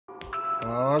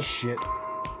Oh shit.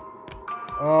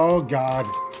 Oh god.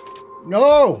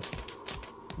 No!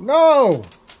 No!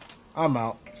 I'm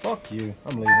out. Fuck you.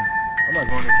 I'm leaving. I'm not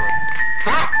going this way.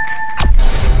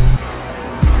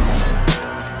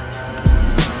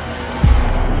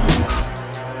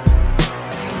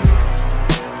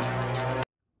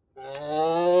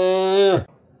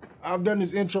 I've done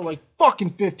this intro like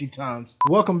fucking 50 times.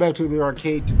 Welcome back to the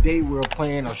arcade. Today we're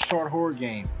playing a short horror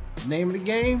game. The name of the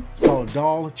game is called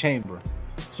Doll Chamber.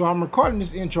 So I'm recording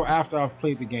this intro after I've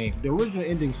played the game. The original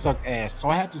ending sucked ass, so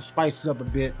I had to spice it up a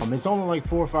bit. It's only like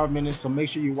 4 or 5 minutes, so make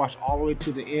sure you watch all the way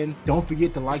to the end. Don't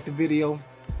forget to like the video,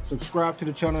 subscribe to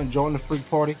the channel, and join the freak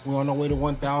party. We're on our way to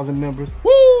 1,000 members.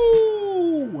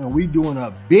 Woo! And we doing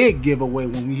a big giveaway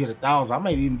when we hit 1,000. I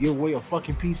might even give away a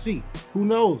fucking PC. Who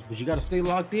knows? But you gotta stay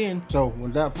locked in. So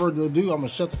without further ado, I'm gonna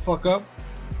shut the fuck up.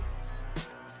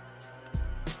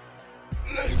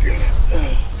 Let's get it.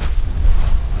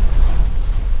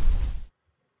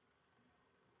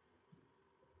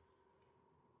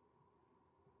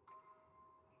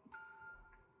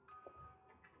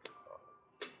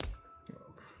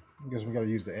 I guess we gotta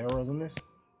use the arrows on this.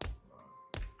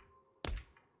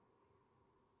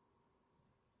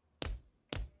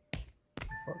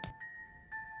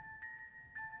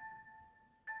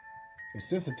 The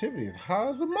sensitivity is high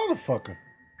as a motherfucker.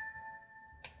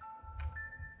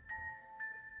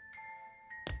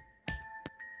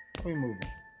 How we moving?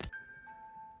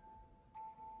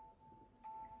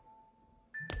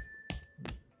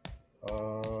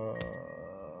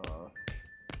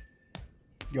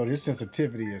 Yo, this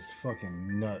sensitivity is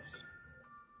fucking nuts.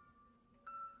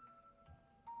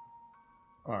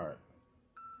 Alright,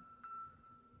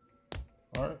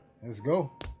 let's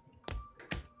go.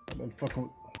 I've been fucking.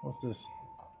 What's this?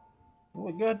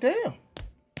 Oh, goddamn.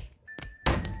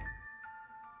 Oh,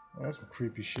 that's some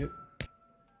creepy shit.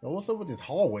 Yo, what's up with this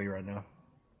hallway right now?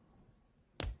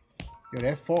 Yo,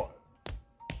 that far.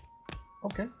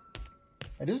 Okay.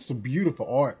 Hey, this is some beautiful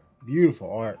art.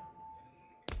 Beautiful art.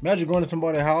 Imagine going to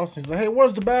somebody's house and he's like, hey,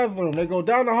 where's the bathroom? They go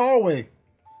down the hallway.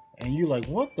 And you like,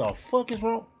 what the fuck is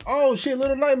wrong? Oh shit,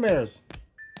 Little Nightmares.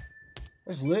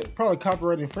 That's lit. Probably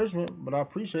copyright infringement, but I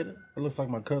appreciate it. It looks like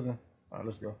my cousin. Alright,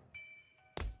 let's go.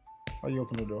 How you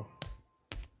open the door?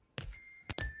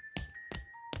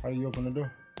 How do you open the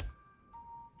door?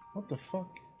 What the fuck?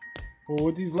 Well,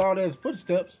 with these loud ass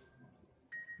footsteps,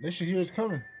 they should hear us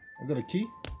coming. Is that a key?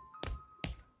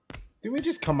 Did we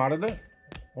just come out of that?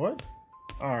 What?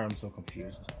 Alright, I'm so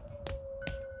confused.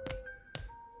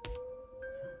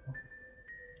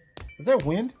 Is that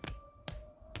wind?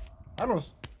 I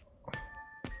don't.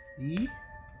 E?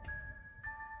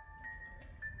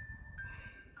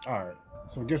 Alright,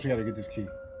 so I guess we gotta get this key.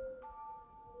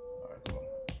 Alright, come on.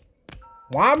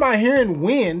 Why am I hearing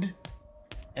wind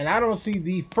and I don't see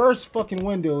the first fucking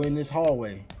window in this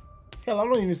hallway? Hell, I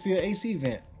don't even see an AC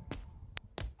vent.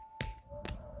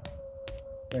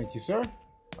 Thank you, sir.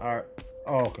 Alright.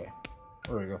 Oh, okay.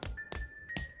 There we go.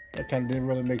 That kind of didn't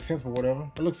really make sense, but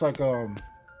whatever. It looks like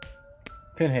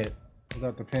Pinhead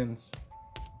without the pins.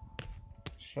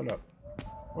 Shut up.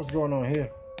 What's going on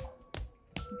here?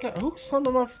 God, who's some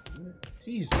of my...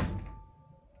 Jesus.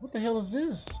 What the hell is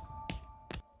this?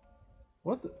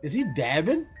 What the... Is he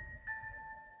dabbing?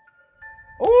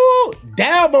 Oh,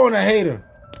 dab on a hater.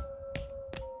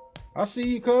 I see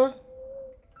you, cuz.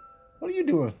 What are you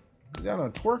doing? You down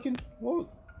on twerking? What?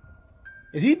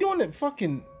 Is he doing that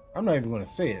fucking... I'm not even gonna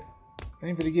say it.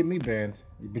 Ain't gonna get me banned.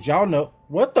 But y'all know.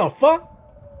 What the fuck?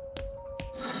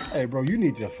 Hey, bro, you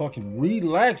need to fucking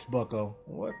relax, bucko.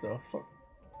 What the fuck?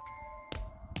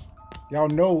 Y'all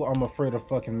know I'm afraid of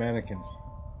fucking mannequins.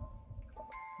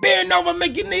 Bend over,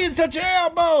 make your knees touch your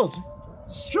elbows.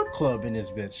 Strip club in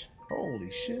this bitch. Holy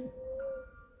shit.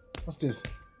 What's this?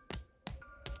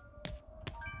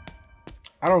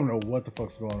 I don't know what the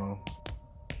fuck's going on.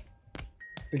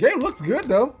 The game looks good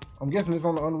though. I'm guessing it's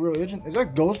on the Unreal Engine. Is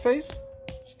that Ghostface?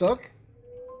 Stuck?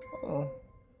 Uh-oh.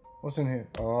 What's in here?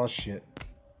 Oh shit.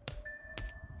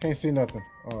 Can't see nothing.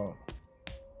 Oh.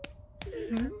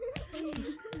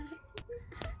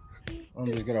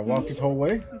 I'm just gonna walk this whole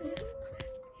way.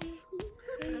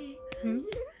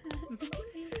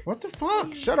 What the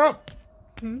fuck? Shut up.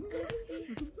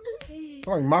 It's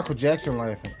like Michael Jackson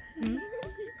laughing.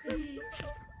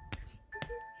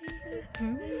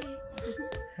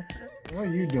 What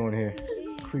are you doing here?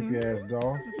 Creepy ass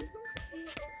doll.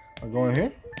 I go in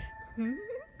here?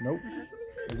 Nope.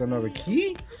 Is there another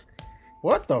key?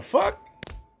 What the fuck?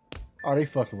 Oh, they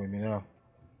fucking with me now.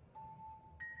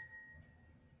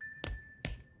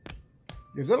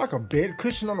 Is there like a bed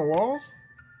cushion on the walls?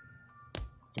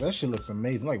 That shit looks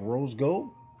amazing, like rose gold.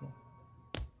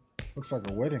 Looks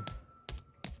like a wedding.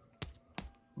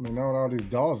 I mean, now all these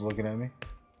dolls looking at me.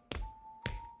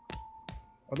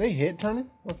 Are they head turning?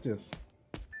 What's this?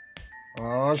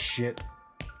 Oh, shit.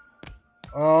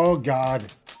 Oh, God.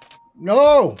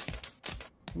 No!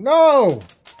 No!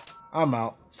 I'm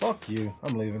out. Fuck you.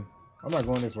 I'm leaving. I'm not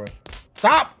going this way.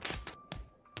 Stop!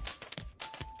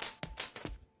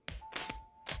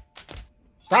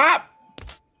 Stop!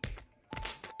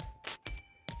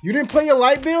 You didn't pay your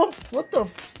light bill? What the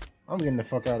f... I'm getting the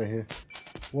fuck out of here.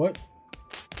 What?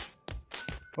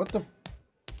 What the...